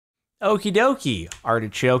Okie dokie,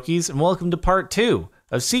 artichokes, and welcome to part 2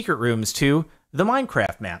 of Secret Rooms 2, the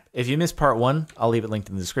Minecraft map. If you missed part 1, I'll leave it linked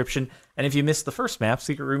in the description. And if you missed the first map,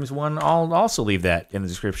 Secret Rooms 1, I'll also leave that in the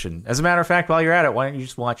description. As a matter of fact, while you're at it, why don't you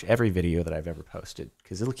just watch every video that I've ever posted?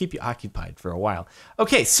 Because it'll keep you occupied for a while.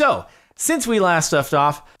 Okay, so, since we last left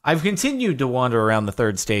off, I've continued to wander around the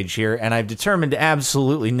third stage here, and I've determined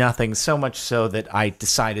absolutely nothing, so much so that I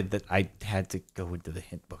decided that I had to go into the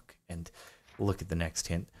hint book and look at the next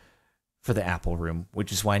hint for the apple room,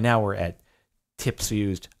 which is why now we're at tips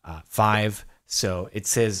used 5. So it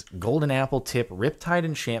says golden apple tip riptide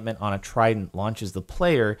enchantment on a trident launches the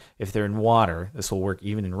player if they're in water. This will work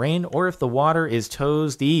even in rain or if the water is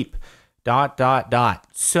toes deep. ...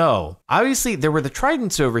 So obviously there were the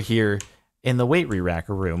tridents over here in the weight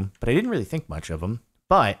re-racker room, but I didn't really think much of them.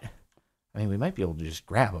 But I mean, we might be able to just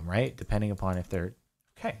grab them, right? Depending upon if they're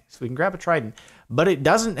okay. So we can grab a trident, but it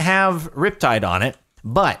doesn't have riptide on it.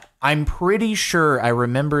 But I'm pretty sure I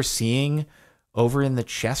remember seeing over in the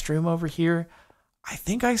chest room over here, I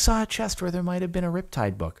think I saw a chest where there might have been a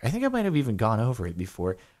riptide book. I think I might have even gone over it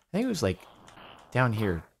before. I think it was like down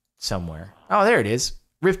here somewhere. Oh, there it is.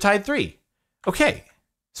 Riptide 3. Okay.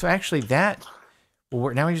 So actually that,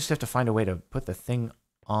 well, now we just have to find a way to put the thing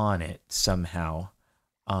on it somehow.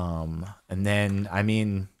 And then, I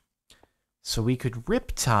mean, so we could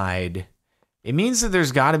riptide. It means that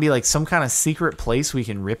there's got to be like some kind of secret place we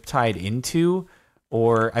can riptide into.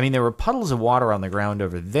 Or, I mean, there were puddles of water on the ground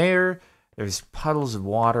over there. There's puddles of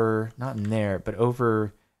water, not in there, but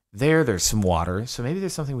over there, there's some water. So maybe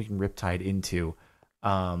there's something we can riptide into.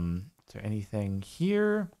 Is there anything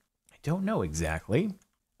here? I don't know exactly.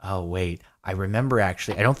 Oh, wait. I remember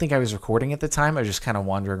actually. I don't think I was recording at the time. I was just kind of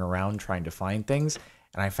wandering around trying to find things.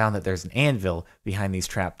 And I found that there's an anvil behind these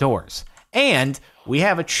trap doors. And we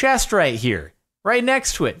have a chest right here, right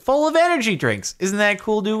next to it, full of energy drinks. Isn't that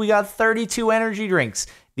cool, dude? We got 32 energy drinks.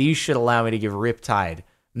 These should allow me to give riptide,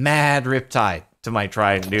 mad riptide to my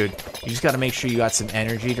trident, dude. You just got to make sure you got some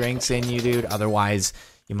energy drinks in you, dude. Otherwise,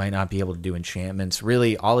 you might not be able to do enchantments.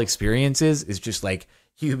 Really, all experience is just like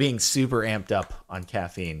you being super amped up on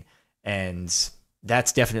caffeine. And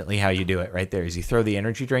that's definitely how you do it right there, is you throw the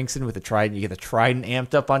energy drinks in with the trident. You get the trident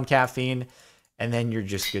amped up on caffeine, and then you're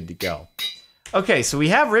just good to go. Okay, so we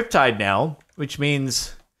have riptide now, which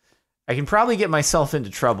means I can probably get myself into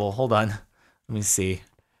trouble. Hold on. Let me see.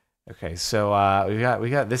 Okay, so we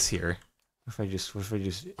got this here. What if I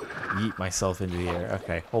just yeet myself into the air?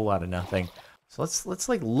 Okay, whole lot of nothing. So let's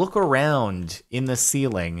like look around in the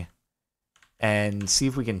ceiling and see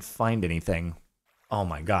if we can find anything. Oh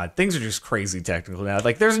my god, things are just crazy technical now.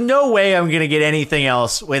 Like there's no way I'm gonna get anything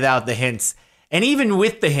else without the hints. And even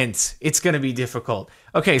with the hints, it's going to be difficult.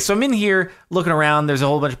 Okay, so I'm in here looking around. There's a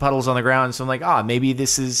whole bunch of puddles on the ground. So I'm like, maybe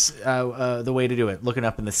this is the way to do it. Looking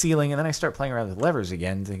up in the ceiling. And then I start playing around with levers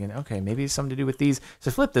again, thinking, okay, maybe it's something to do with these.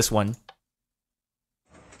 So flip this one.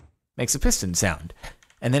 Makes a piston sound.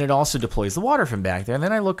 And then it also deploys the water from back there. And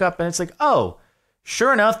then I look up and it's like, oh,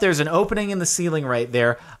 sure enough, there's an opening in the ceiling right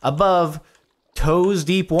there above toes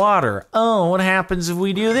deep water. Oh, what happens if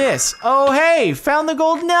we do this? Oh, hey, found the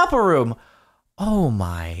golden apple room. Oh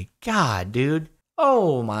my god, dude.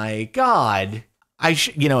 Oh my god.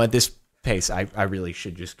 At this pace, I really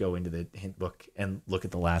should just go into the hint book and look at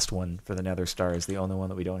the last one for the Nether Star. Is the only one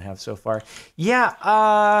that we don't have so far.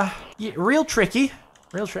 Yeah, real tricky.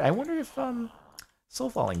 I wonder if Soul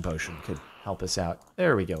Falling Potion could help us out.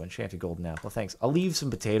 There we go, Enchanted Golden Apple. Thanks. I'll leave some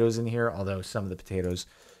potatoes in here, although some of the potatoes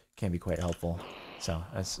can be quite helpful. So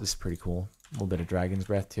this is pretty cool. A little bit of Dragon's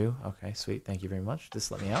Breath too. Okay, sweet. Thank you very much. Just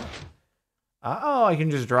let me out. Oh, I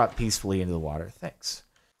can just drop peacefully into the water. Thanks.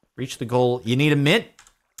 Reach the goal. You need a mint?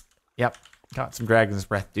 Yep. Got some Dragon's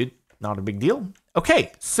Breath, dude. Not a big deal.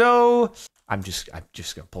 Okay, so I'm just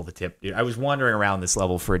gonna pull the tip, dude. I was wandering around this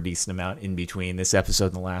level for a decent amount in between this episode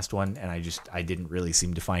and the last one, and I didn't really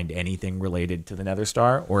seem to find anything related to the Nether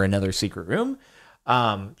Star or another secret room.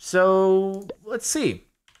 So let's see.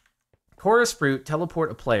 Chorus Fruit,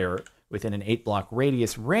 teleport a player within an 8-block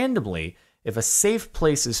radius randomly. If a safe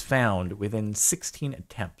place is found within 16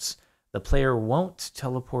 attempts, the player won't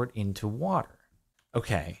teleport into water.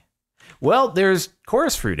 Okay. Well, there's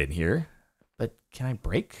chorus fruit in here, but can I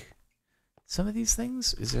break some of these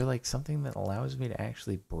things? Is there like something that allows me to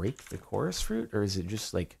actually break the chorus fruit, or is it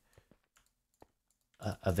just like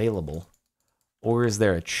available? Or is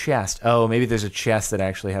there a chest? Oh, maybe there's a chest that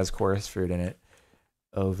actually has chorus fruit in it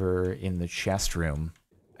over in the chest room.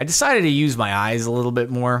 I decided to use my eyes a little bit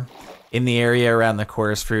more in the area around the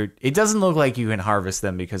chorus fruit. It doesn't look like you can harvest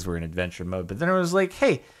them because we're in adventure mode, but then I was like,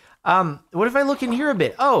 hey, what if I look in here a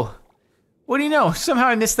bit? Oh, what do you know? Somehow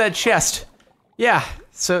I missed that chest. Yeah,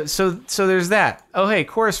 So there's that. Oh, hey,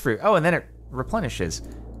 chorus fruit. Oh, and then it replenishes.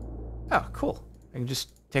 Oh, cool. I can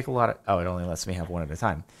just take a lot of... Oh, it only lets me have one at a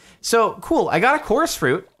time. So, cool. I got a chorus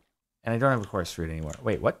fruit, and I don't have a chorus fruit anymore.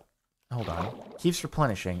 Wait, what? Hold on. Keeps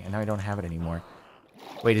replenishing, and now I don't have it anymore.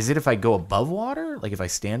 Wait, is it if I go above water? Like, if I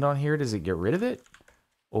stand on here, does it get rid of it?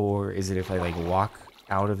 Or is it if I, like, walk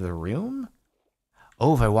out of the room?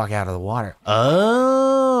 Oh, if I walk out of the water.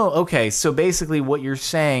 Oh, okay. So, basically, what you're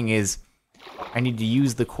saying is I need to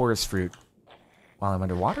use the chorus fruit while I'm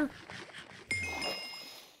underwater?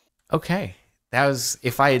 Okay. That was...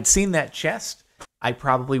 If I had seen that chest, I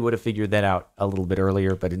probably would have figured that out a little bit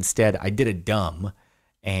earlier, but instead, I did a dumb.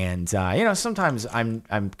 And, you know, sometimes I'm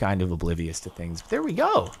kind of oblivious to things. But there we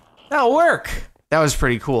go. That'll work. That was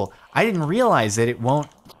pretty cool. I didn't realize that it won't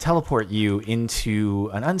teleport you into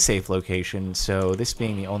an unsafe location, so this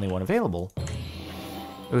being the only one available,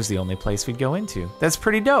 it was the only place we'd go into. That's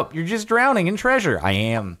pretty dope. You're just drowning in treasure. I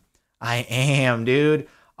am, dude.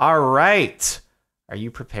 All right. Are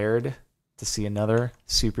you prepared to see another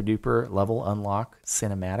super duper level unlock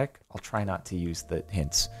cinematic? I'll try not to use the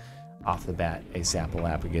hints off the bat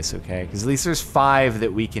ASAP-alapagus, okay? Because at least there's 5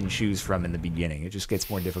 that we can choose from in the beginning. It just gets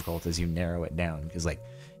more difficult as you narrow it down, because, like,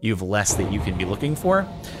 you have less that you can be looking for.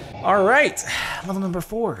 All right, level number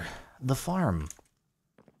 4, the farm.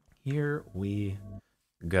 Here we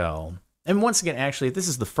go. And once again, actually, if this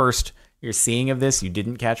is the first you're seeing of this, you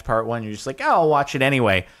didn't catch part 1, you're just like, oh, I'll watch it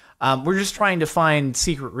anyway. We're just trying to find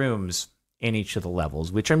secret rooms in each of the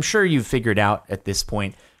levels, which I'm sure you've figured out at this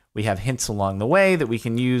point. We have hints along the way that we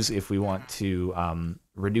can use if we want to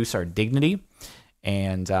reduce our dignity,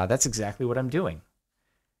 and that's exactly what I'm doing.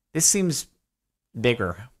 This seems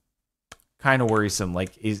bigger, kind of worrisome.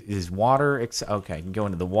 Like, is water... Okay, I can go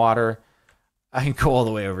into the water. I can go all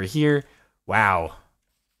the way over here. Wow.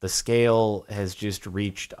 The scale has just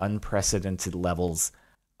reached unprecedented levels.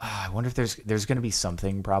 I wonder if there's going to be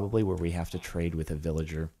something probably where we have to trade with a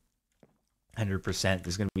villager. 100%.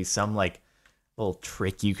 There's going to be some, like, little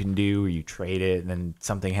trick you can do where you trade it and then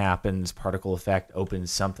something happens, particle effect opens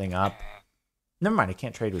something up. Never mind, I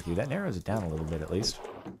can't trade with you. That narrows it down a little bit at least.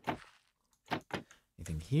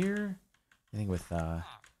 Anything here? Anything with I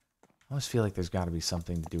almost feel like there's got to be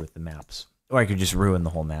something to do with the maps. Or I could just ruin the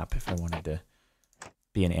whole map if I wanted to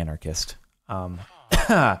be an anarchist. What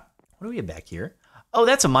do we have back here? Oh,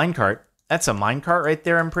 that's a minecart. That's a minecart right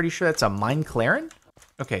there. I'm pretty sure that's a mine clarin.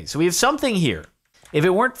 Okay, so we have something here. If it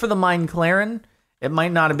weren't for the mine clarin, it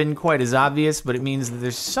might not have been quite as obvious, but it means that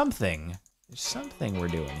there's something we're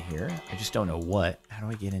doing here. I just don't know what. How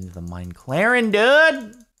do I get into the mine clarin,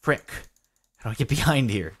 dude? Frick. How do I get behind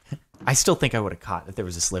here? I still think I would have caught that there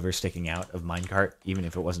was a sliver sticking out of minecart, even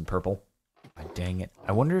if it wasn't purple. Oh, dang it.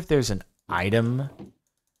 I wonder if there's an item,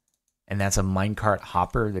 and that's a minecart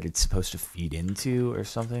hopper that it's supposed to feed into or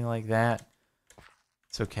something like that.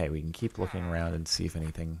 It's okay. We can keep looking around and see if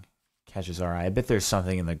anything catches our eye. I bet there's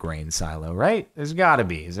something in the grain silo, right? There's gotta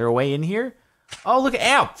be. Is there a way in here? Oh, look.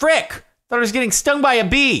 Ow, frick! Thought I was getting stung by a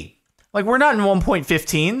bee. Like, we're not in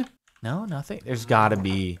 1.15. No, nothing. There's gotta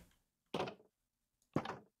be.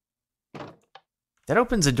 That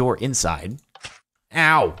opens a door inside.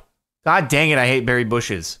 Ow. God dang it, I hate berry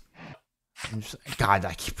bushes. God,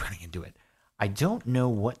 I keep running into it. I don't know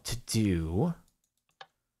what to do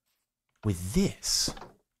with this.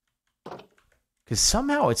 Because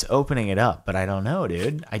somehow it's opening it up, but I don't know,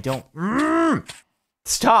 dude. I don't...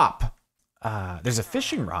 Stop! There's a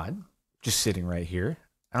fishing rod just sitting right here.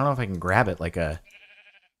 I don't know if I can grab it like a...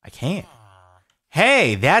 I can't.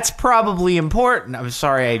 Hey, that's probably important. I'm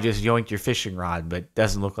sorry I just yoinked your fishing rod, but it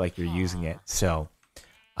doesn't look like you're using it. So,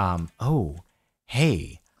 oh,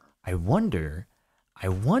 hey, I wonder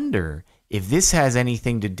if this has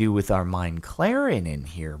anything to do with our mine clarin in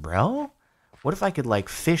here, bro. What if I could, like,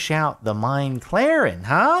 fish out the mine clarin,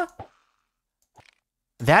 huh?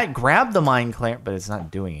 That grabbed the mine clarin, but it's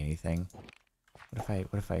not doing anything. What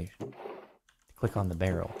if I click on the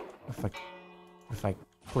barrel? What if I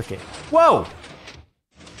click it? Whoa!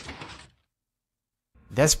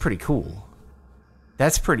 That's pretty cool.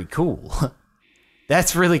 That's pretty cool.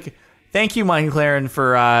 That's really... Thank you, Mine Clarin,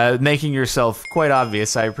 for making yourself quite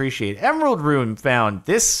obvious. I appreciate it. Emerald Rune found.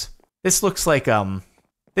 This looks like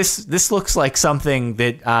this looks like something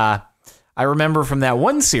that I remember from that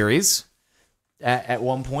one series at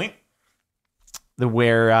one point,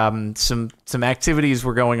 where some activities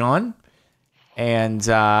were going on, and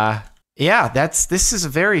yeah, this is a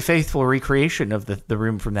very faithful recreation of the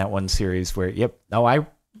room from that one series. Where I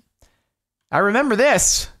remember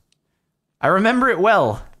this. I remember it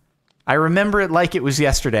well. I remember it like it was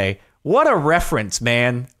yesterday. What a reference,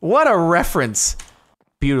 man. What a reference.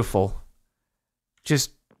 Beautiful.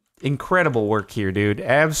 Just incredible work here, dude.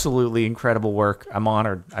 Absolutely incredible work. I'm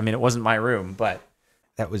honored. I mean, it wasn't my room, but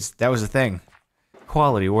that was a thing.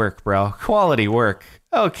 Quality work, bro. Quality work.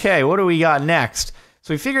 Okay, what do we got next?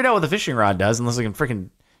 So we figured out what the fishing rod does, unless I can freaking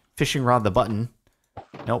fishing rod the button.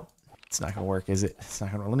 Nope. It's not gonna work, is it? It's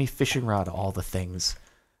not gonna. Let me fishing rod all the things.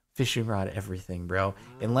 Fishing rod everything, bro.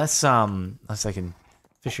 Unless I can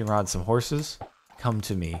fishing rod some horses. Come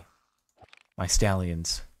to me, my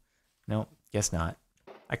stallions. Nope, guess not.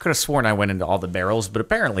 I could have sworn I went into all the barrels, but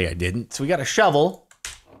apparently I didn't. So we got a shovel.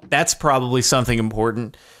 That's probably something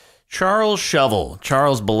important. Charles' shovel.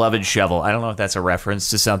 Charles' beloved shovel. I don't know if that's a reference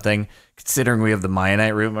to something. Considering we have the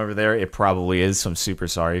Mianite room over there, it probably is, so I'm super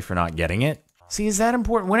sorry for not getting it. See, is that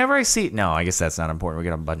important? Whenever I see... No, I guess that's not important. We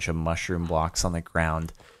got a bunch of mushroom blocks on the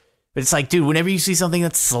ground. But it's like, dude, whenever you see something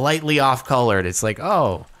that's slightly off-colored, it's like,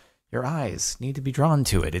 oh, your eyes need to be drawn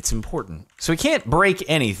to it. It's important. So it can't break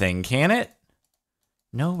anything, can it?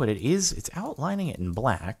 No, but it is. It's outlining it in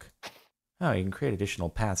black. Oh, you can create additional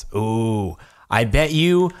paths. Ooh, I bet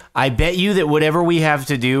you that whatever we have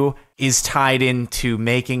to do is tied into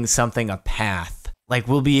making something a path. Like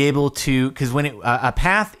we'll be able to, because when a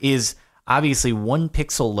path is obviously 1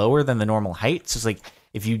 pixel lower than the normal height. So it's like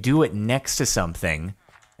if you do it next to something,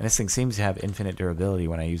 and this thing seems to have infinite durability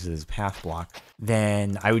when I use it as a path block,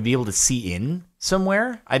 then I would be able to see in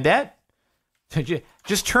somewhere, I bet.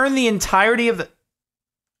 Just turn the entirety of the...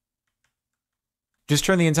 Just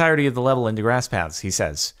turn the entirety of the level into grass paths, he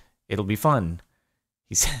says. It'll be fun,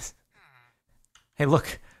 he says. Hey,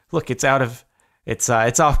 look, it's out of... It's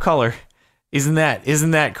off color. Isn't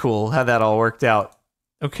that cool how that all worked out?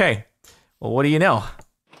 Okay. Well, what do you know?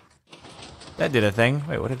 That did a thing.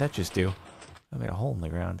 Wait, what did that just do? I made a hole in the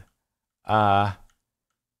ground.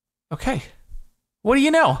 Okay. What do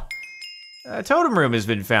you know? A totem room has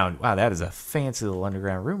been found. Wow, that is a fancy little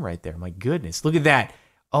underground room right there. My goodness. Look at that.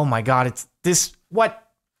 Oh my god, it's this... What?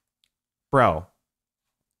 Bro.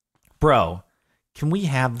 Can we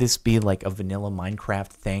have this be like a vanilla Minecraft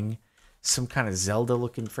thing? Some kind of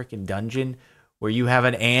Zelda-looking freaking dungeon where you have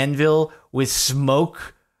an anvil with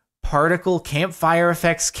smoke, particle, campfire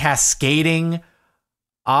effects cascading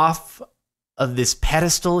off of this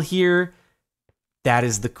pedestal here. That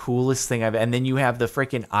is the coolest thing I've... And then you have the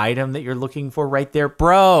freaking item that you're looking for right there.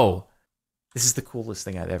 Bro! This is the coolest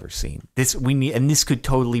thing I've ever seen. This could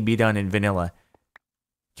totally be done in vanilla.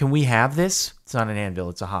 Can we have this? It's not an anvil,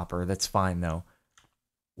 it's a hopper. That's fine, though.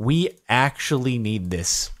 We actually need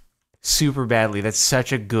this super badly. That's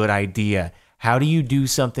such a good idea. How do you do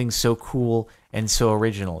something so cool and so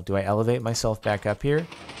original? Do I elevate myself back up here?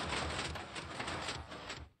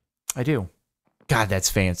 I do. God, that's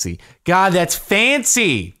fancy. God, that's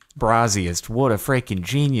fancy! Braziest, what a freaking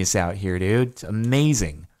genius out here, dude. It's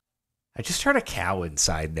amazing. I just heard a cow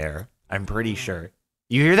inside there. I'm pretty sure.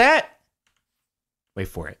 You hear that? Wait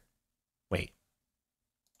for it. Wait.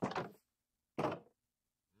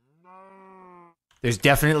 There's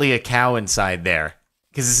definitely a cow inside there.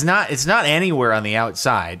 Because it's not anywhere on the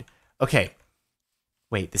outside. Okay.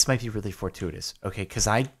 Wait, this might be really fortuitous. Okay, because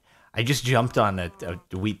I just jumped on a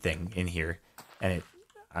wheat thing in here. And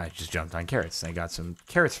I just jumped on carrots. And I got some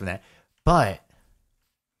carrots from that. But...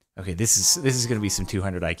 Okay, this is going to be some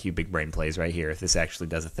 200 IQ big brain plays right here if this actually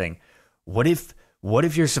does a thing. What if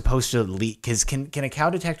you're supposed to lead? Because can a cow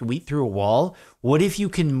detect wheat through a wall? What if you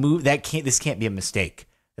can move that? This can't be a mistake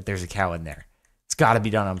that there's a cow in there. It's got to be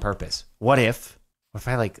done on purpose. What if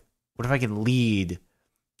I can lead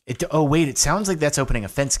it? Oh wait, it sounds like that's opening a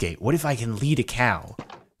fence gate. What if I can lead a cow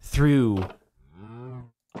through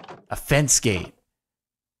a fence gate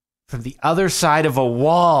from the other side of a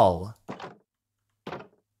wall?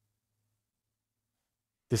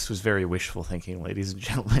 This was very wishful thinking, ladies and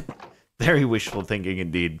gentlemen. Very wishful thinking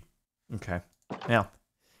indeed. Okay. Now,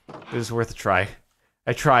 it was worth a try.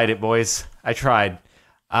 I tried it, boys. I tried.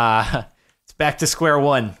 It's back to square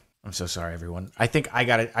one. I'm so sorry, everyone. I think I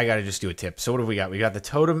gotta just do a tip. So what have we got? We got the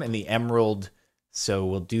totem and the emerald. So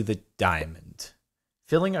we'll do the diamond.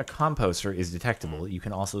 Filling a composter is detectable. You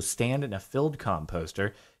can also stand in a filled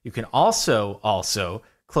composter. You can also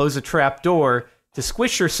close a trap door to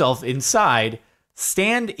squish yourself inside.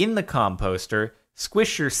 Stand in the composter,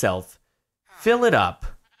 squish yourself, fill it up.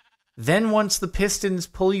 Then once the pistons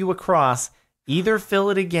pull you across, either fill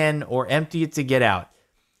it again or empty it to get out.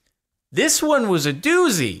 This one was a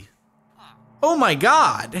doozy. Oh my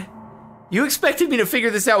god. You expected me to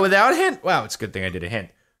figure this out without a hint? Wow, it's a good thing I did a hint.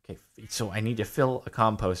 Okay, so I need to fill a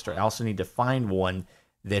composter. I also need to find one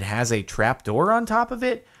that has a trap door on top of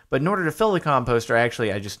it. But in order to fill the composter,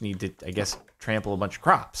 I just need to, I guess, trample a bunch of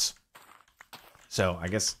crops. So I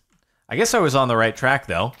guess I was on the right track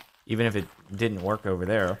though, even if it didn't work over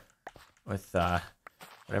there with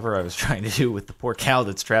whatever I was trying to do with the poor cow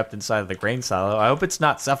that's trapped inside of the grain silo. I hope it's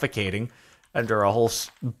not suffocating under a whole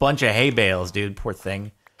bunch of hay bales, dude. Poor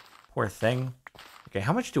thing. Poor thing. Okay,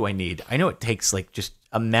 how much do I need? I know it takes, like, just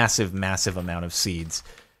a massive, massive amount of seeds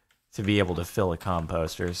to be able to fill a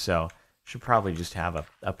composter, so should probably just have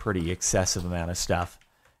a pretty excessive amount of stuff.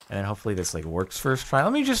 And then hopefully this, like, works first try.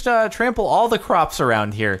 Let me just trample all the crops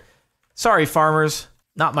around here. Sorry, farmers.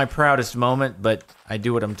 Not my proudest moment, but I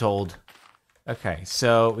do what I'm told. Okay,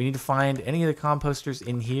 so we need to find any of the composters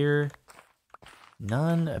in here.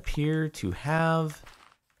 None appear to have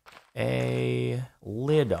a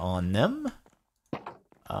lid on them.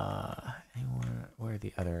 Where are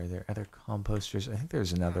the other? Are there other composters? I think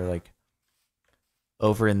there's another, like,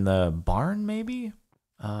 over in the barn, maybe?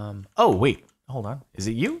 Oh, wait. Hold on. Is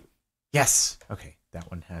it you? Yes. Okay, that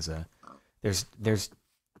one has a... There's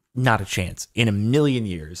not a chance in a million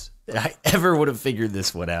years that I ever would have figured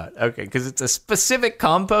this one out. Okay, because it's a specific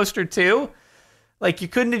composter, too. Like, you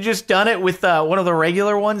couldn't have just done it with one of the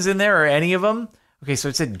regular ones in there or any of them. Okay, so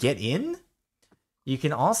it said get in. You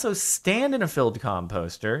can also stand in a filled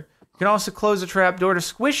composter. You can also close a trap door to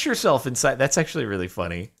squish yourself inside. That's actually really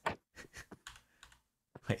funny.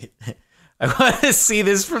 Wait, I want to see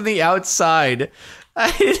this from the outside.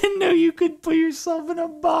 I didn't know you could put yourself in a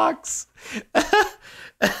box.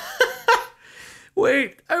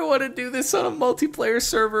 Wait, I want to do this on a multiplayer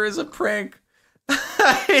server as a prank. In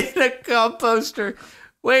a composter.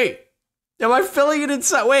 Wait, am I filling it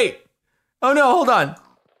inside? Wait. Oh no, hold on.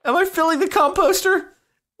 Am I filling the composter?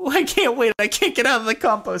 Well, I can't wait. I can't get out of the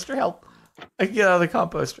composter. Help. I can get out of the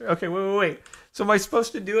composter. Okay, wait. So am I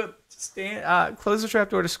supposed to do it? Stand, close the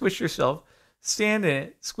trapdoor to squish yourself. Stand in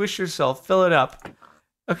it. Squish yourself. Fill it up.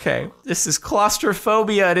 Okay, this is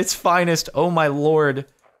claustrophobia at its finest. Oh my lord.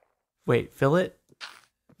 Wait, fill it?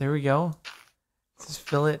 There we go. Just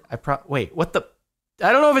fill it. Wait, what the?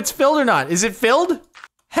 I don't know if it's filled or not. Is it filled?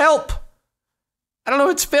 Help! I don't know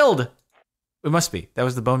if it's filled. It must be. That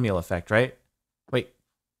was the bone meal effect, right? Wait.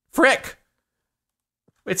 Frick!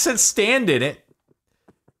 It said stand in it.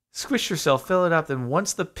 Squish yourself, fill it up, then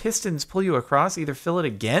once the pistons pull you across, either fill it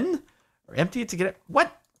again or empty it to get it.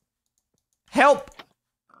 What? Help!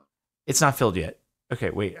 It's not filled yet. Okay,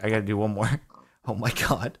 wait. I gotta do one more. Oh my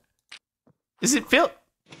god. Is it filled?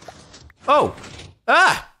 Oh!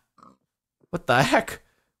 Ah! What the heck?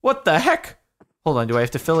 What the heck? Hold on, do I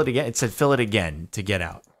have to fill it again? It said fill it again to get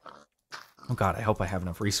out. Oh god, I hope I have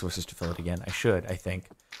enough resources to fill it again. I should, I think.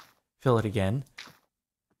 Fill it again.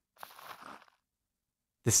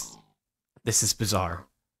 This is bizarre.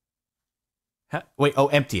 Huh? Wait, oh,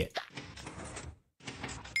 empty it.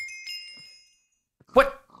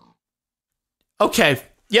 What? Okay,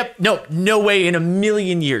 yep, no way in a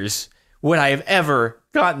million years would I have ever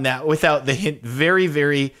gotten that without the hint very,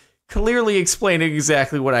 very clearly explaining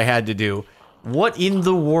exactly what I had to do. What in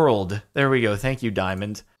the world? There we go. Thank you,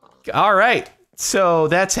 Diamond. All right. So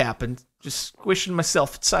that's happened. Just squishing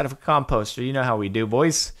myself inside of a composter. You know how we do,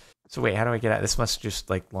 boys. So wait, how do I get out? This must just,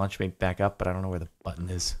 like, launch me back up, but I don't know where the button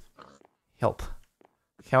is. Help.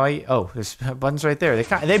 How I... Oh, there's buttons right there.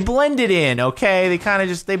 They blended in, okay? They kind of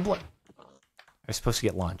just... I'm supposed to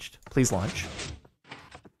get launched. Please launch.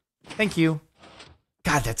 Thank you.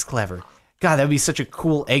 God, that's clever. God, that would be such a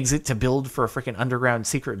cool exit to build for a freaking underground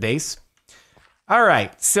secret base. All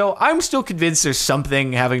right, so I'm still convinced there's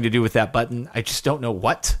something having to do with that button. I just don't know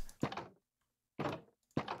what.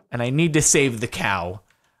 And I need to save the cow.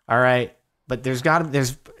 All right, but I'm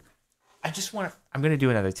going to do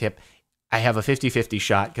another tip. I have a 50-50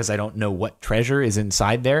 shot because I don't know what treasure is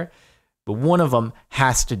inside there. But one of them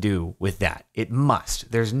has to do with that. It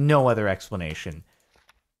must. There's no other explanation.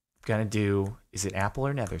 Gonna do, is it apple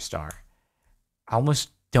or nether star? I almost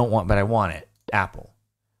don't want, but I want it. Apple.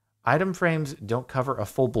 Item frames don't cover a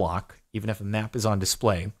full block, even if a map is on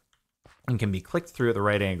display, and can be clicked through at the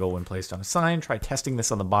right angle when placed on a sign. Try testing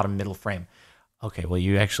this on the bottom middle frame. Okay, well,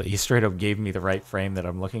 you straight up gave me the right frame that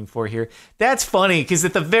I'm looking for here. That's funny, because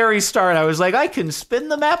at the very start, I was like, I can spin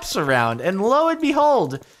the maps around, and lo and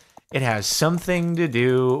behold, it has something to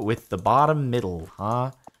do with the bottom middle,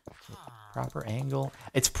 huh? Proper angle.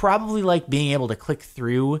 It's probably like being able to click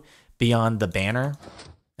through beyond the banner.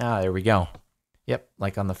 Ah, there we go. Yep,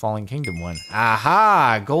 like on the Fallen Kingdom one.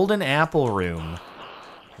 Aha! Golden Apple Room.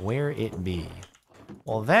 Where it be?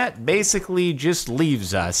 Well, that basically just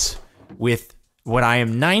leaves us with what I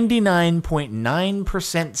am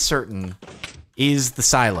 99.9% certain is the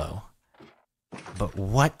silo. But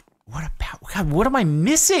what about... God, what am I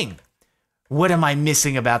missing? What am I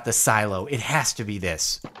missing about the silo? It has to be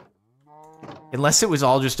this. Unless it was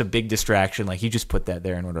all just a big distraction, like he just put that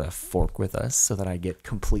there in order to fork with us so that I get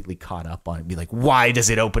completely caught up on it and be like, why does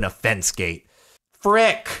it open a fence gate?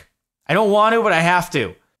 Frick! I don't want to, but I have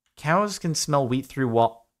to. Cows can smell wheat through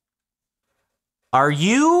wall. Are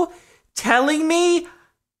you telling me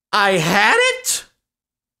I had it?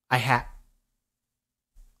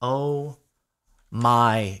 Oh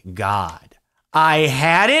my God. I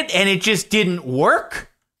had it and it just didn't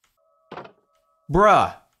work?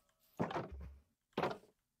 Bruh.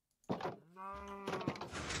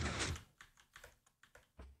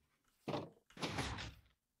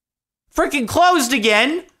 Freaking closed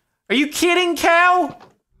again? Are you kidding, cow?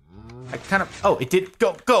 I kind of... Oh, it did...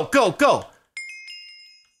 Go, go, go, go!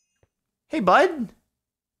 Hey, bud.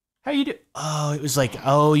 How you do? Oh, it was like...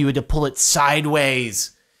 Oh, you had to pull it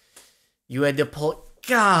sideways. You had to pull it...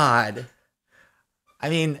 God. I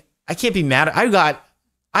mean, I can't be mad.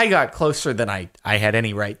 I got closer than I had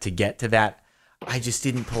any right to get to that. I just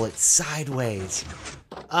didn't pull it sideways.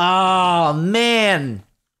 Oh, man.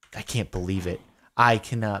 I can't believe it. I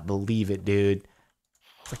cannot believe it, dude.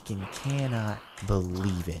 Freaking cannot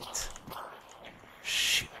believe it.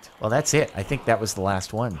 Shoot. Well, that's it. I think that was the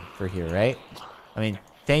last one for here, right? I mean,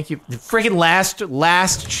 thank you. The freaking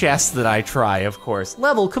last chest that I try, of course.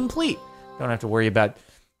 Level complete. Don't have to worry about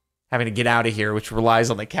having to get out of here, which relies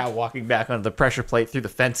on the cow walking back onto the pressure plate through the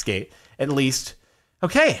fence gate, at least.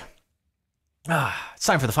 Okay. It's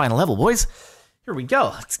time for the final level, boys. Here we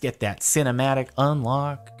go. Let's get that cinematic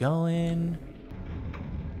unlock going.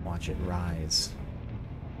 Watch it rise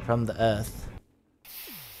from the earth.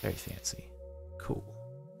 Very fancy. Cool.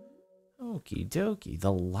 Okie dokie.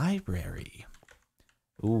 The library.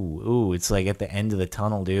 Ooh, it's like at the end of the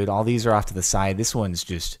tunnel, dude. All these are off to the side. This one's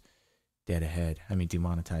just dead ahead. I mean,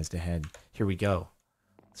 demonetized ahead. Here we go.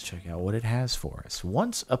 Let's check out what it has for us.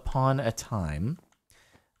 Once upon a time,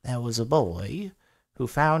 there was a boy who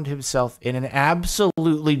found himself in an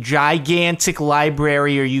absolutely gigantic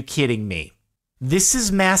library. Are you kidding me? This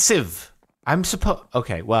is massive. I'm supposed...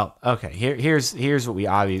 Okay, well, okay. Here's what we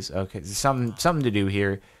obviously... Okay, there's something to do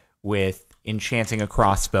here with enchanting a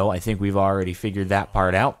crossbow. I think we've already figured that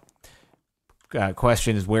part out.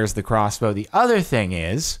 Question is, where's the crossbow? The other thing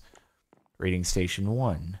is... Reading Station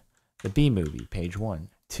 1. The B-movie, page 1.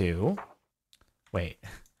 2. Wait.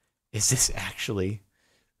 Is this actually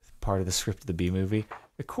part of the script of the B-movie?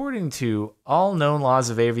 According to all known laws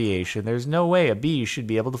of aviation, there's no way a bee should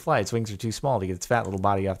be able to fly. Its wings are too small to get its fat little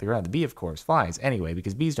body off the ground. The bee, of course, flies anyway,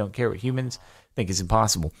 because bees don't care what humans think is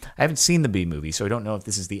impossible. I haven't seen the bee movie, so I don't know if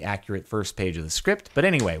this is the accurate first page of the script. But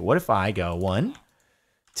anyway, what if I go 1,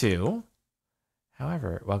 2...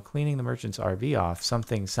 However, while cleaning the merchant's RV off,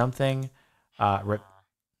 something...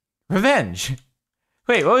 Revenge!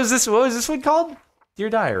 Wait, what was this one called?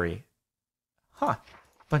 Dear Diary. Huh.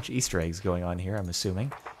 Bunch of Easter eggs going on here, I'm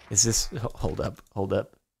assuming. Is this... Hold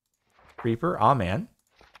up. Creeper, aw man.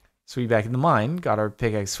 So we back in the mine, got our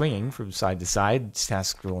pickaxe swinging from side to side. It's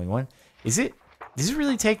task rolling 1. Does it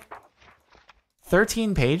really take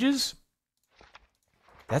 13 pages?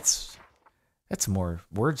 That's more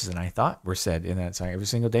words than I thought were said in that song. Every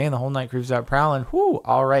single day and the whole night creeps out prowling. Whoo,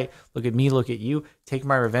 all right. Look at me, look at you. Take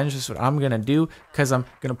my revenge. This is what I'm going to do, because I'm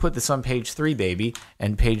going to put this on page 3, baby.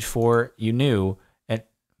 And page 4, you knew. And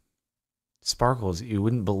Sparklez, you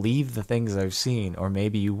wouldn't believe the things I've seen, or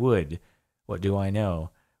maybe you would. What do I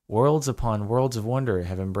know? Worlds upon worlds of wonder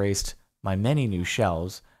have embraced my many new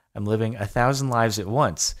shelves. I'm living 1,000 lives at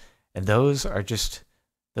once, and those are just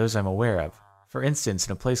those I'm aware of. For instance,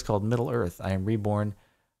 in a place called Middle Earth, I am reborn.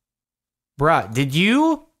 Bruh, did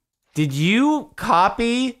you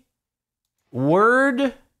copy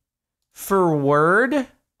word for word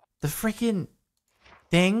the freaking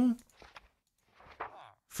thing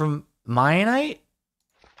from Mianite?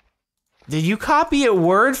 Did you copy it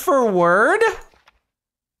word for word?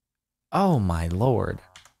 Oh my lord.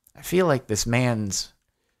 I feel like this man's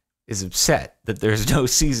is upset that there's no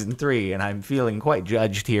season 3, and I'm feeling quite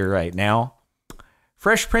judged here right now.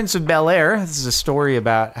 Fresh Prince of Bel-Air. This is a story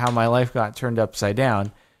about how my life got turned upside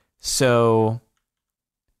down. So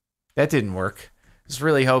that didn't work. I was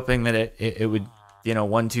really hoping that it would,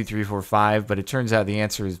 1, 2, 3, 4, 5, but it turns out the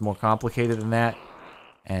answer is more complicated than that.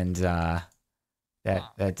 And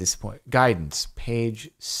that disappointed. Guidance, page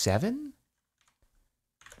 7?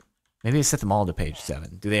 Maybe I set them all to page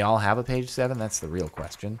 7. Do they all have a page 7? That's the real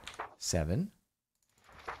question. 7.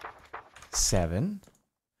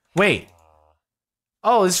 Wait.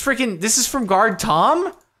 Oh, this is from Guard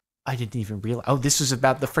Tom? I didn't even realize. Oh, this was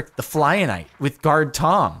about the Flyonite with Guard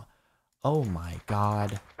Tom. Oh my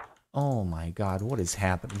god. What has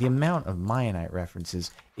happened? The amount of Mianite references.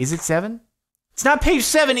 Is it 7? It's not page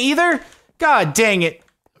 7 either? God dang it.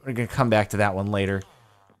 We're going to come back to that one later.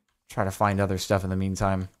 Try to find other stuff in the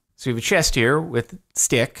meantime. So we have a chest here with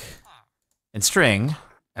stick and string.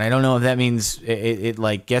 And I don't know if that means it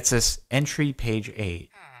like gets us entry page 8.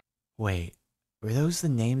 Wait, were those the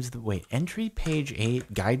names of the... Wait, entry page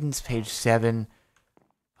 8, guidance page 7.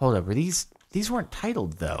 Hold up, were these weren't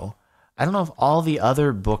titled though. I don't know if all the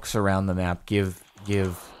other books around the map give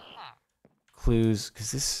clues,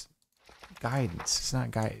 because this guidance, it's not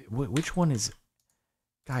guide. Which one is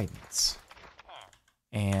guidance?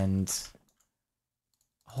 And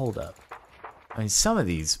hold up. I mean, some of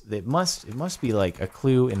these, it must be like a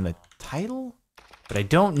clue in the title, but I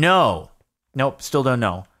don't know. Nope, still don't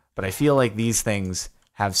know. But I feel like these things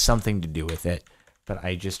have something to do with it. But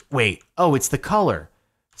I just, wait. Oh, it's the color.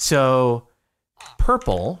 So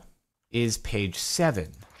purple is page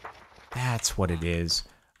 7. That's what it is.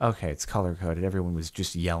 Okay, it's color-coded. Everyone was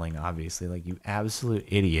just yelling, obviously, like, you absolute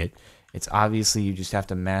idiot. It's obviously you just have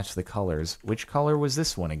to match the colors. Which color was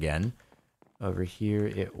this one again? Over here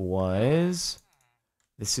it was...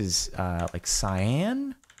 This is, like,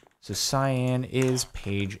 cyan. So cyan is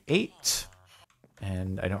page 8.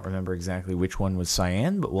 And I don't remember exactly which one was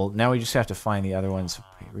cyan, but well, now we just have to find the other ones.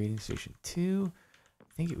 Reading station 2.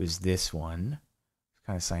 I think it was this one. It's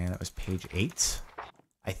kind of cyan. That was page 8.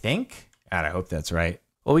 I think. God, I hope that's right.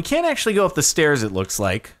 Well, we can't actually go up the stairs, it looks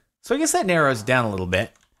like. So I guess that narrows down a little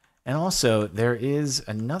bit. And also, there is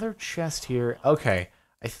another chest here. Okay,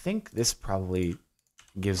 I think this probably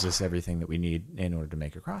gives us everything that we need in order to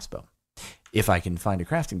make a crossbow. If I can find a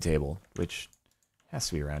crafting table, which has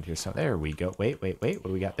to be around here. So there we go. Wait. What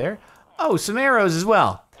do we got there? Oh, some arrows as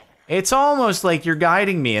well. It's almost like you're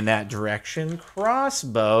guiding me in that direction.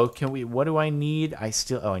 Crossbow. Can we... What do I need? I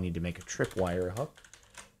need to make a tripwire hook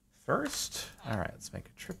first. All right, let's make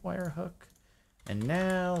a tripwire hook. And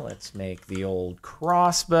now let's make the old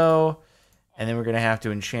crossbow. And then we're going to have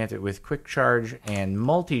to enchant it with quick charge and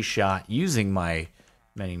multi-shot using my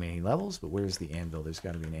many levels. But where's the anvil? There's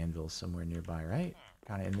got to be an anvil somewhere nearby, right?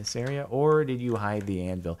 Kind of in this area. Or did you hide the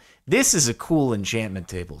anvil? This is a cool enchantment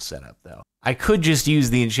table setup, though. I could just use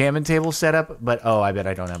the enchantment table setup, but oh, I bet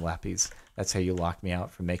I don't have lapis. That's how you lock me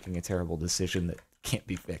out from making a terrible decision that can't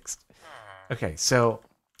be fixed. Okay, so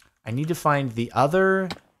I need to find the other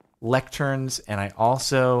lecterns, and I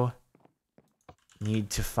also need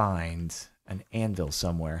to find an anvil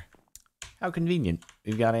somewhere. How convenient.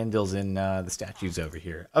 We've got anvils in the statues over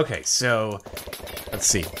here. Okay, so let's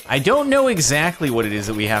see. I don't know exactly what it is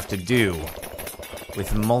that we have to do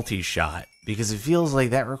with multi-shot, because it feels like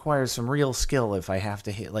that requires some real skill if I have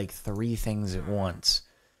to hit like 3 things at once.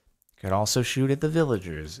 Could also shoot at the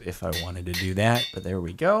villagers if I wanted to do that, but there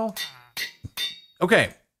we go.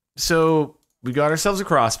 Okay, so we got ourselves a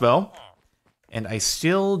crossbow, and I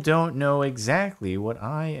still don't know exactly what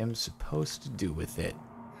I am supposed to do with it.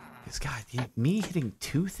 Because, God, me hitting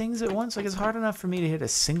 2 things at once? Like, it's hard enough for me to hit a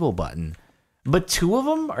single button. But 2 of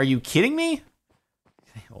them? Are you kidding me?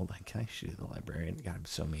 Hold on, can I shoot the librarian? God, I'm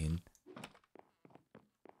so mean.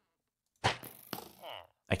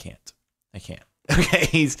 I can't. Okay,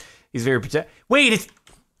 he's very protective. Wait, it's...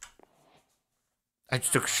 I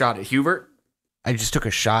just took a shot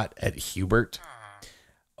at Hubert.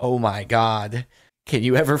 Oh my God. Can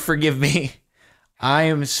you ever forgive me? I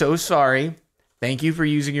am so sorry. Thank you for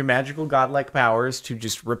using your magical godlike powers to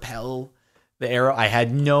just repel the arrow. I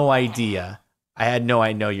had no idea. I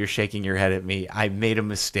know you're shaking your head at me. I made a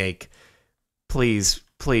mistake. Please,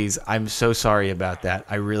 I'm so sorry about that.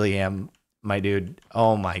 I really am, my dude.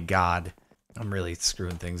 Oh my God. I'm really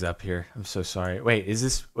screwing things up here. I'm so sorry. Wait,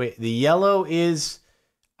 the yellow is...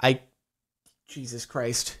 Jesus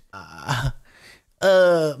Christ. My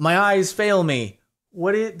eyes fail me.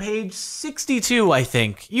 What is page 62, I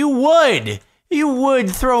think? You would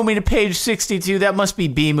throw me to page 62. That must be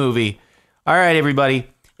B-movie. All right, everybody.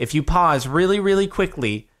 If you pause really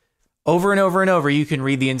quickly, over and over and over, you can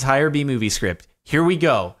read the entire B-movie script. Here we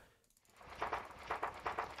go.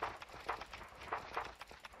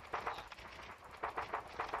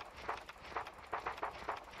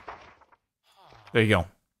 There you go.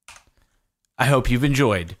 I hope you've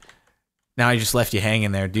enjoyed. Now I just left you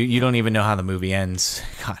hanging there. You don't even know how the movie ends.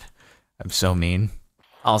 God, I'm so mean.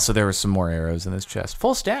 Also, there were some more arrows in this chest.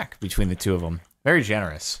 Full stack between the 2 of them. Very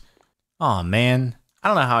generous. Aw, man. I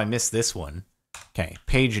don't know how I missed this one. Okay,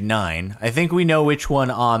 page 9. I think we know which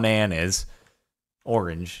one aw, man is.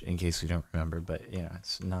 Orange, in case we don't remember. But, you know,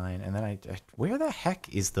 it's 9. And then where the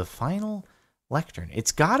heck is the final lectern?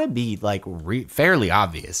 It's gotta be, like, fairly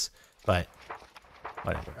obvious. But...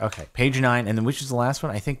 whatever. Okay, page 9, and then which is the last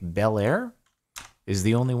one? I think Bel Air is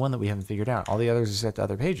the only one that we haven't figured out. All the others are set to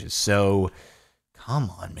other pages. So,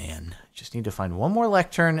 Come on, man. Just need to find one more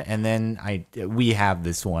lectern, and then we have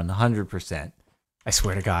this one, 100%. I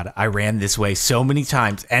swear to God, I ran this way so many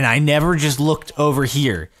times, and I never just looked over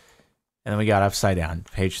here. And then we got upside down,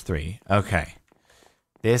 page 3. Okay.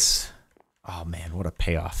 This, oh man, what a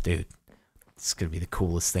payoff, dude. This is going to be the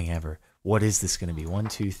coolest thing ever. What is this going to be? 1,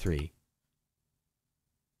 2, 3.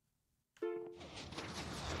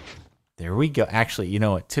 There we go. Actually, you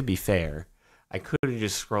know what? To be fair, I could have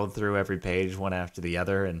just scrolled through every page one after the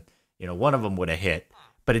other, and you know, one of them would have hit.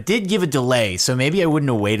 But it did give a delay, so maybe I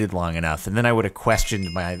wouldn't have waited long enough, and then I would have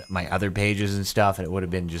questioned my other pages and stuff, and it would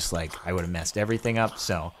have been just like I would have messed everything up.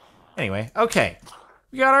 So anyway, okay,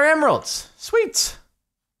 we got our emeralds. Sweet.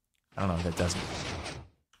 I don't know if that doesn't.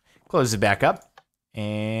 Close it back up,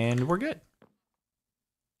 and we're good.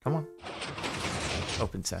 Come on.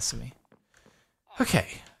 Open sesame.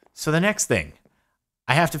 Okay, so the next thing,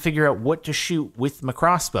 I have to figure out what to shoot with my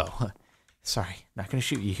crossbow. Sorry, not going to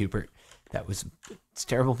shoot you, Hubert. That was a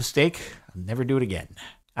terrible mistake. I'll never do it again.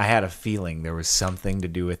 I had a feeling there was something to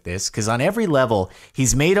do with this, because on every level,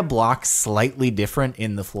 he's made a block slightly different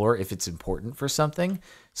in the floor if it's important for something.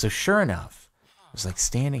 So sure enough, I was like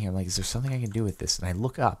standing here, I'm like, is there something I can do with this? And I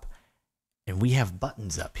look up, and we have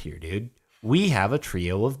buttons up here, dude. We have a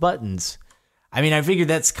trio of buttons. I mean, I figured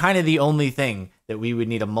that's kind of the only thing that we would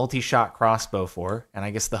need a multi-shot crossbow for, and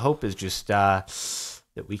I guess the hope is just that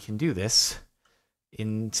we can do this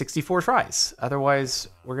in 64 tries. Otherwise,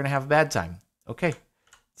 we're going to have a bad time. Okay,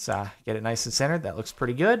 let's get it nice and centered. That looks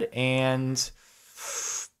pretty good, and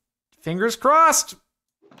fingers crossed.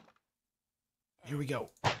 Here we go.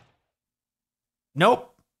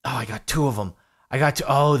 Nope. Oh, I got 2 of them.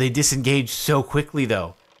 Oh, they disengaged so quickly,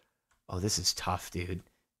 though. Oh, this is tough, dude.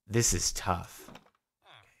 This is tough.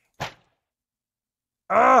 Okay.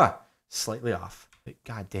 Ah! Slightly off.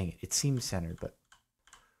 God dang it. It seems centered, but...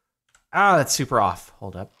 Ah, that's super off.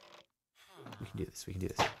 Hold up. We can do this. We can do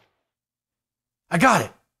this. I got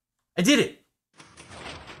it! I did it!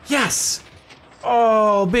 Yes!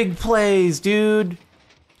 Oh, big plays, dude.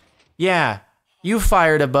 Yeah. You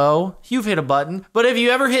fired a bow, you've hit a button, but have you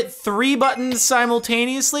ever hit 3 buttons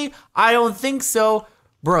simultaneously? I don't think so.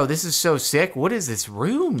 Bro, this is so sick. What is this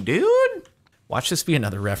room, dude? Watch this be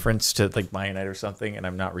another reference to like Mianite or something, and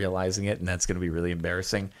I'm not realizing it, and that's gonna be really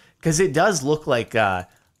embarrassing. Because it does look like the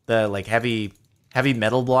like heavy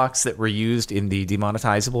metal blocks that were used in the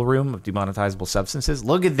demonetizable room of demonetizable substances.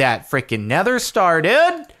 Look at that freaking nether star,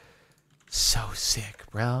 dude! So sick,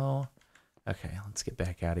 bro. Okay, let's get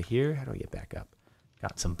back out of here. How do I get back up?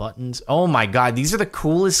 Got some buttons. Oh my god, these are the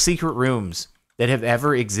coolest secret rooms that have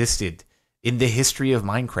ever existed in the history of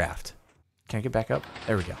Minecraft. Can I get back up?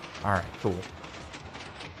 There we go. All right, cool.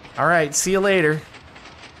 All right, see you later.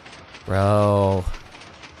 Bro,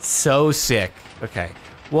 so sick. Okay,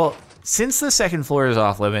 well, since the second floor is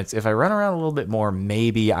off limits, if I run around a little bit more,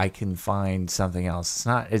 maybe I can find something else. It's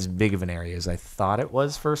not as big of an area as I thought it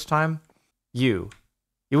was first time.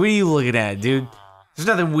 What are you looking at, dude? There's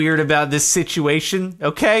nothing weird about this situation,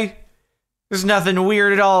 okay? There's nothing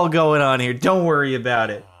weird at all going on here. Don't worry about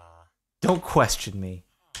it. Don't question me.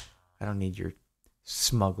 I don't need your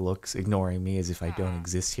smug looks ignoring me as if I don't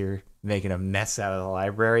exist here, making a mess out of the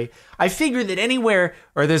library. I figured that anywhere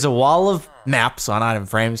where there's a wall of maps on item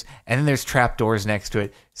frames and then there's trapdoors next to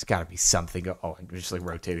it, there's got to be something. Oh, I'm just like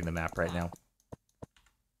rotating the map right now.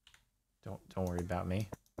 Don't worry about me.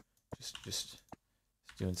 Just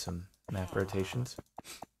doing some map rotations.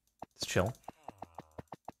 It's chill.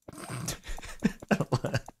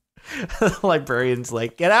 The librarian's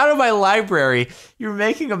like, get out of my library. You're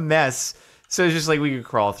making a mess. So it's just like we could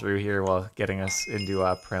crawl through here while getting us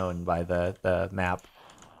into prone by the map.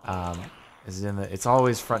 It's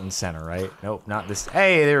always front and center, right? Nope, not this.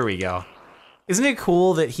 Hey, there we go. Isn't it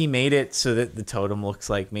cool that he made it so that the totem looks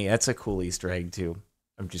like me? That's a cool Easter egg too.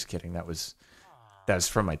 I'm just kidding. That was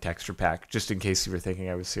from my texture pack, just in case you were thinking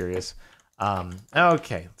I was serious.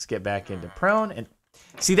 Okay, let's get back into prone. And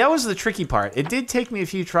see, that was the tricky part. It did take me a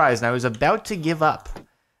few tries, and I was about to give up,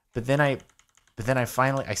 but then I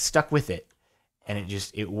finally stuck with it, and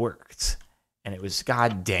it worked. And it was,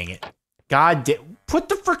 god dang it. Put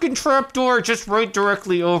the freaking trapdoor just right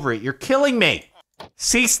directly over it. You're killing me.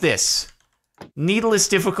 Cease this. Needless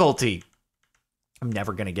difficulty. I'm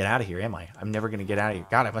never going to get out of here, am I? I'm never going to get out of here.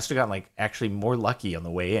 God, I must have gotten, like, actually more lucky on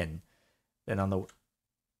the way in than on the...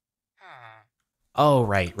 Oh,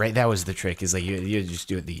 right. That was the trick, is like, you just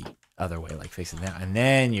do it the other way, like facing that, and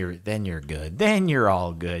then you're good. Then you're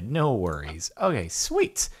all good. No worries. Okay,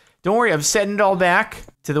 sweet. Don't worry, I'm setting it all back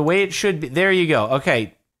to the way it should be. There you go.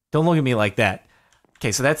 Okay, don't look at me like that.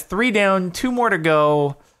 Okay, so that's 3 down, 2 more to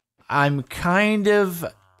go. I'm kind of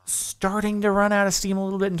starting to run out of steam a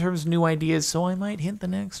little bit in terms of new ideas, so I might hint the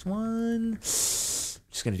next one. Just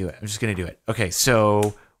gonna do it. I'm just gonna do it. Okay,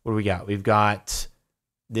 so what do we got? We've got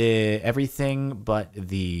the everything but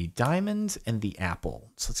the diamond and the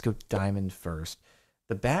apple. So let's go diamond first.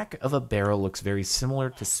 The back of a barrel looks very similar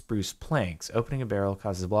to spruce planks. Opening a barrel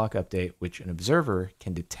causes a block update, which an observer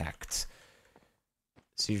can detect.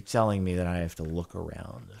 So you're telling me that I have to look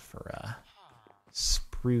around for a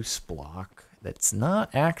spruce block that's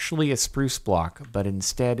not actually a spruce block, but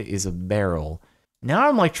instead is a barrel. Now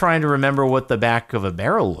I'm like trying to remember what the back of a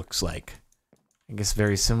barrel looks like. I guess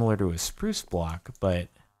very similar to a spruce block, but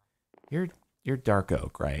you're dark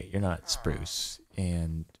oak, right? You're not spruce.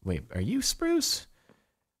 And wait, are you spruce?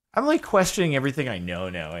 I'm like questioning everything I know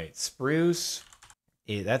now. Wait, spruce,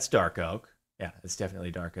 that's dark oak. Yeah, it's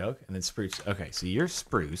definitely dark oak. And then spruce. Okay, so you're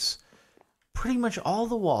spruce. Pretty much all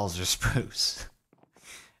the walls are spruce.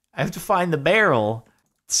 I have to find the barrel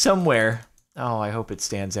somewhere. Oh, I hope it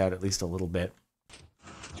stands out at least a little bit.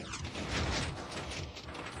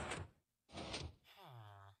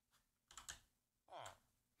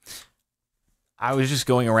 I was just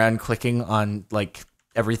going around clicking on like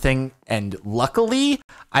everything, and luckily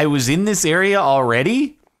I was in this area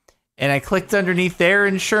already, and I clicked underneath there,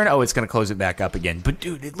 and sure enough, oh, it's gonna close it back up again. But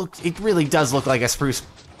dude, it really does look like a spruce.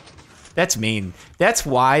 That's mean. That's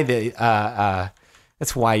why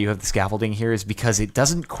that's why you have the scaffolding here, is because it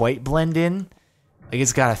doesn't quite blend in. Like,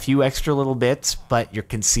 it's got a few extra little bits, but you're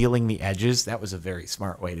concealing the edges. That was a very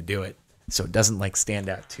smart way to do it, so it doesn't like stand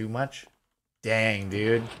out too much. Dang,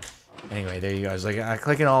 dude. Anyway, there you go. I was like,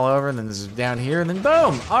 clicking all over, and then this is down here, and then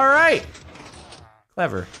boom! All right!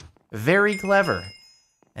 Clever. Very clever.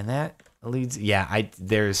 And that leads... Yeah, I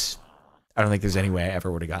don't think there's any way I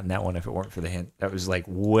ever would have gotten that one if it weren't for the hint. That was, like,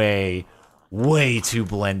 way, way too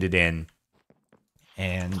blended in.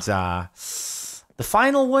 And, the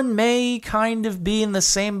final one may kind of be in the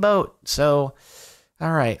same boat. So,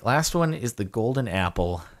 all right, last one is the golden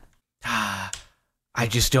apple. I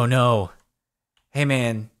just don't know. Hey,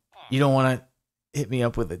 man... You don't want to hit me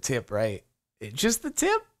up with a tip, right? Just the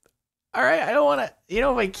tip? All right, I don't want to... You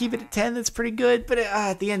know, if I keep it at 10, that's pretty good. But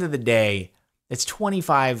at the end of the day, it's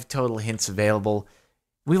 25 total hints available.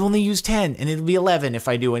 We've only used 10, and it'll be 11 if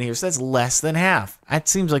I do one here. So that's less than half. That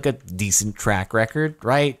seems like a decent track record,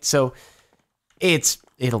 right? So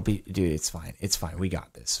it'll be... Dude, it's fine. It's fine. We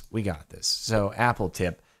got this. We got this. So apple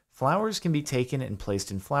tip. Flowers can be taken and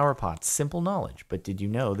placed in flower pots. Simple knowledge. But did you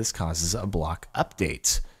know this causes a block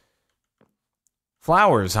update?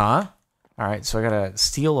 Flowers, huh? All right, so I gotta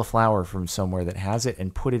steal a flower from somewhere that has it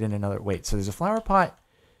and put it in another... Wait, so there's a flower pot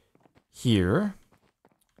here.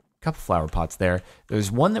 A couple flower pots there.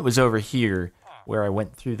 There's one that was over here where I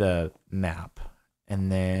went through the map.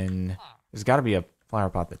 And then there's got to be a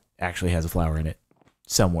flower pot that actually has a flower in it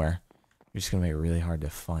somewhere. You're just gonna make it really hard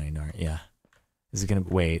to find, aren't you? Is it gonna...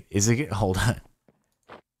 Wait, is it... Hold on.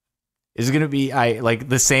 Is it gonna be like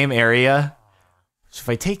the same area? So if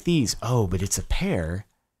I take these, oh, but it's a pair,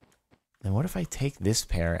 then what if I take this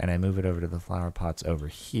pair and I move it over to the flower pots over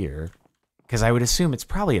here? Because I would assume it's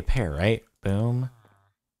probably a pair, right? Boom.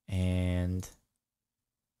 And...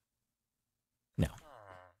 No.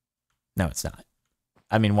 No, it's not.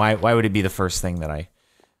 I mean, why would it be the first thing that I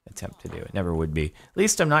attempt to do? It never would be. At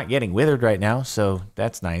least I'm not getting withered right now, so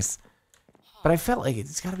that's nice. But I felt like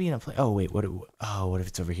it's got to be in a place... Oh, wait, what if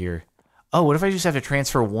it's over here? Oh, what if I just have to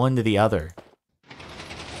transfer one to the other?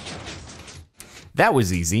 That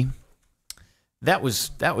was easy. That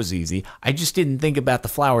was easy. I just didn't think about the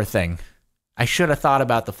flower thing. I should have thought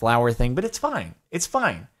about the flower thing, but it's fine. It's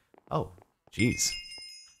fine. Oh, jeez.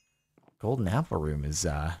 Golden Apple Room is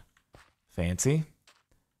fancy.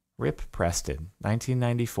 Rip Preston,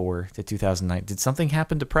 1994 to 2009. Did something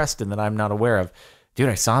happen to Preston that I'm not aware of? Dude,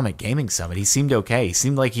 I saw him at Gaming Summit. He seemed okay. He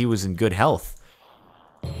seemed like he was in good health.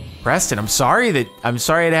 Preston, I'm sorry it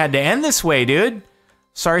had to end this way, dude.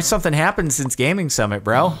 Sorry something happened since Gaming Summit,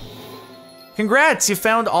 bro. Congrats, you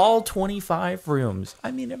found all 25 rooms.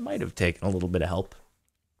 I mean, it might have taken a little bit of help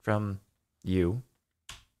from you,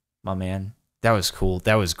 my man. That was cool.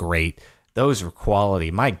 That was great. Those were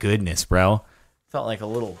quality. My goodness, bro. Felt like a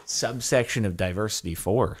little subsection of Diversity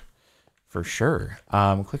 4, for sure.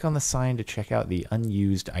 Click on the sign to check out the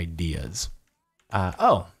unused ideas.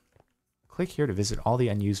 Click here to visit all the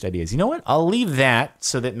unused ideas. You know what? I'll leave that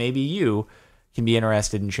so that maybe you can be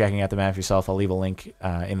interested in checking out the map yourself. I'll leave a link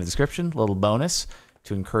in the description, a little bonus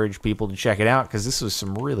to encourage people to check it out, because this was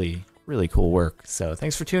some really, really cool work. So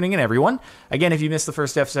thanks for tuning in, everyone. Again, if you missed the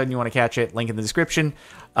first episode and you want to catch it, link in the description.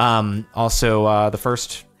 Also, the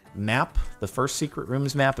first map, the first Secret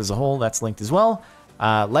Rooms map as a whole, that's linked as well.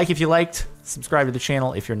 Like if you liked, subscribe to the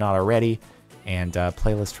channel if you're not already, and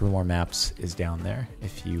playlist for more maps is down there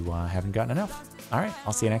if you haven't gotten enough. All right,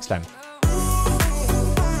 I'll see you next time.